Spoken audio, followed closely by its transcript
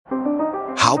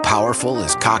How powerful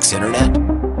is Cox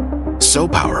Internet? So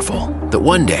powerful that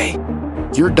one day,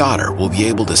 your daughter will be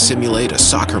able to simulate a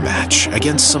soccer match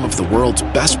against some of the world's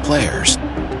best players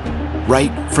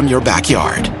right from your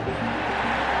backyard.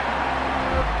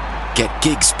 Get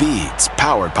gig speeds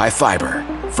powered by fiber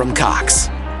from Cox.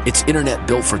 It's internet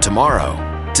built for tomorrow,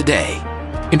 today.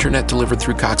 Internet delivered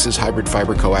through Cox's hybrid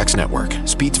fiber coax network.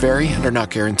 Speeds vary and are not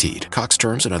guaranteed. Cox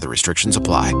terms and other restrictions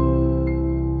apply.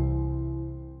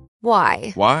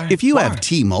 Why? If you have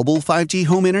T-Mobile 5G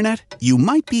home internet, you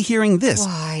might be hearing this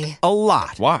Why? a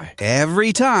lot. Why?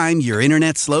 Every time your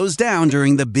internet slows down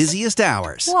during the busiest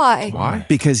hours. Why?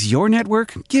 Because your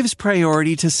network gives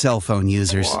priority to cell phone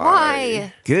users.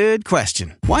 Why? Good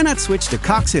question. Why not switch to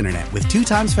Cox Internet with 2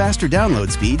 times faster download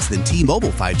speeds than T-Mobile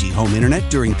 5G home internet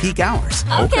during peak hours?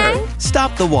 Okay.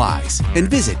 Stop the whys and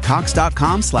visit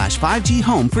cox.com/5G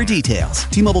home for details.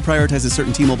 T-Mobile prioritizes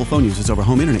certain T-Mobile phone users over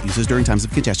home internet users during times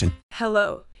of congestion.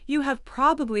 Hello. You have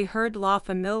probably heard La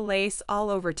Famille Le S all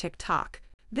over TikTok.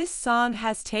 This song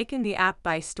has taken the app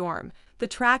by storm. The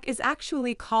track is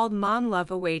actually called Mon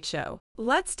Love Away Show.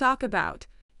 Let's talk about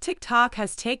TikTok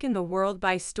has taken the world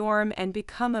by storm and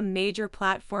become a major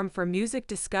platform for music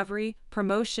discovery,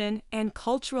 promotion, and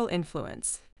cultural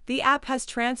influence. The app has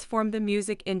transformed the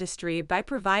music industry by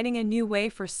providing a new way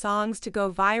for songs to go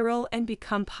viral and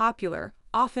become popular,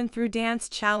 often through dance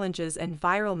challenges and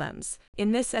viral memes.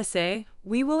 In this essay,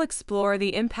 we will explore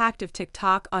the impact of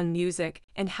TikTok on music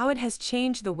and how it has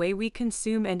changed the way we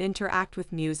consume and interact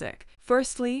with music.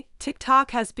 Firstly,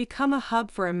 TikTok has become a hub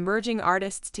for emerging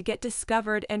artists to get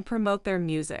discovered and promote their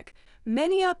music.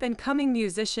 Many up-and-coming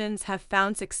musicians have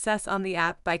found success on the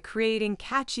app by creating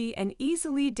catchy and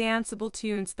easily danceable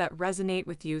tunes that resonate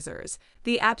with users.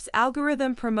 The app's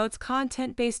algorithm promotes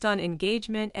content based on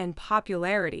engagement and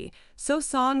popularity, so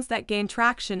songs that gain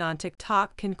traction on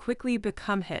TikTok can quickly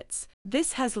become hits.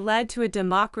 This has led to a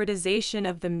democratization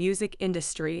of the music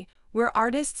industry, where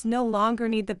artists no longer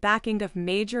need the backing of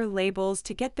major labels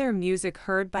to get their music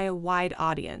heard by a wide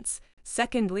audience.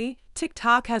 Secondly,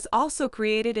 TikTok has also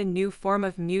created a new form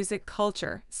of music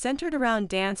culture centered around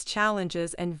dance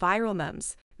challenges and viral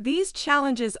memes. These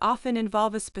challenges often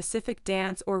involve a specific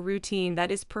dance or routine that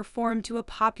is performed to a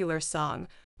popular song,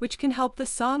 which can help the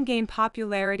song gain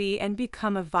popularity and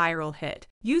become a viral hit.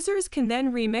 Users can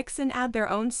then remix and add their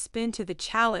own spin to the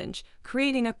challenge,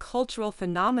 creating a cultural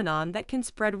phenomenon that can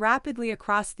spread rapidly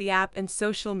across the app and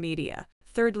social media.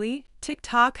 Thirdly,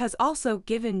 TikTok has also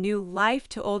given new life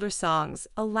to older songs,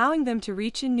 allowing them to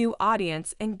reach a new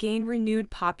audience and gain renewed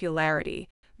popularity.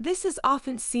 This is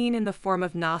often seen in the form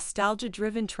of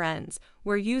nostalgia-driven trends,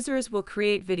 where users will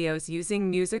create videos using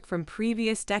music from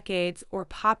previous decades or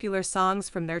popular songs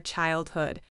from their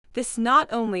childhood. This not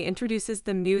only introduces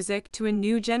the music to a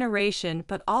new generation,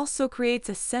 but also creates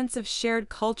a sense of shared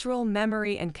cultural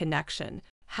memory and connection.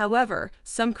 However,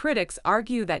 some critics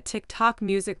argue that TikTok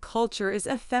music culture is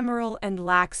ephemeral and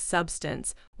lacks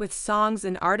substance, with songs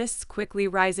and artists quickly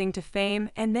rising to fame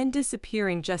and then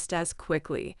disappearing just as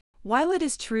quickly. While it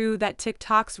is true that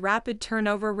TikTok's rapid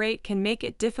turnover rate can make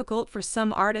it difficult for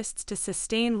some artists to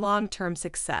sustain long-term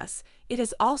success, it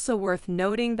is also worth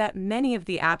noting that many of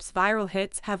the app's viral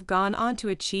hits have gone on to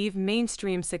achieve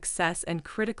mainstream success and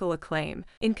critical acclaim.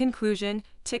 In conclusion,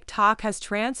 TikTok has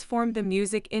transformed the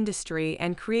music industry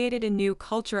and created a new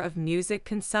culture of music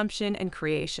consumption and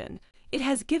creation. It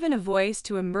has given a voice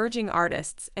to emerging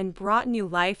artists and brought new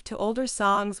life to older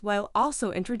songs while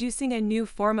also introducing a new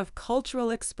form of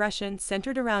cultural expression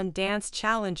centered around dance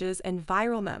challenges and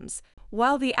viral memes.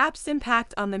 While the app's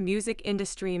impact on the music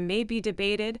industry may be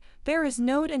debated, there is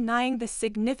no denying the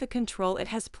significant role it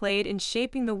has played in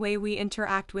shaping the way we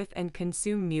interact with and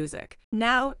consume music.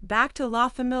 Now, back to La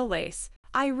Famille Le S.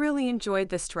 I really enjoyed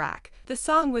this track. The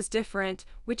song was different,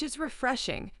 which is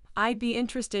refreshing. I'd be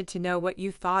interested to know what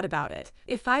you thought about it.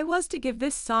 If I was to give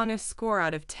this song a score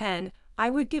out of 10, I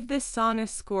would give this song a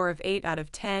score of 8 out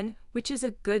of 10, which is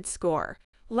a good score.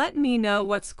 Let me know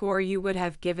what score you would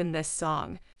have given this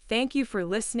song. Thank you for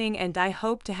listening, and I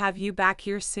hope to have you back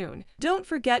here soon. Don't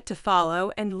forget to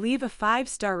follow and leave a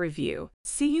 5-star review.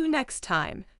 See you next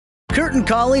time. Curtain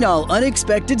calling all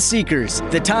unexpected seekers.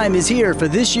 The time is here for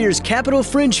this year's Capitol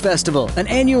Fringe Festival, an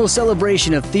annual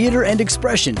celebration of theater and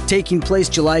expression taking place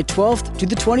July 12th to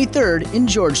the 23rd in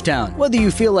Georgetown. Whether you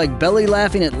feel like belly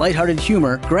laughing at lighthearted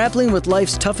humor, grappling with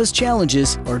life's toughest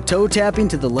challenges, or toe-tapping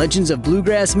to the legends of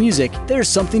bluegrass music, there's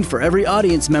something for every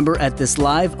audience member at this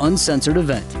live, uncensored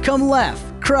event. Come laugh,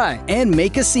 cry, and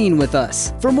make a scene with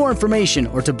us. For more information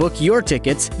or to book your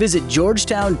tickets, visit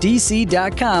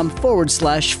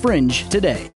georgetowndc.com/fringe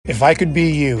today. If I could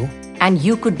be you, and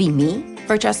you could be me,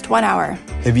 for just 1 hour.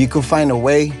 If you could find a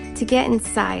way To get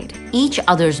inside each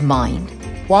other's mind.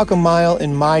 Walk a mile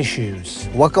in my shoes.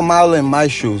 Walk a mile in my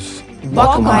shoes.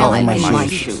 Walk a mile in my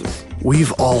shoes.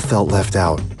 We've all felt left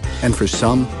out. And for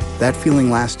some, that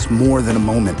feeling lasts more than a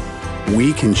moment.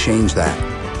 We can change that.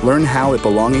 Learn how at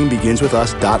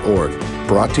belongingbeginswithus.org.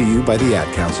 Brought to you by the Ad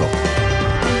Council.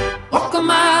 Walk a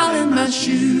mile in my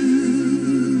shoes.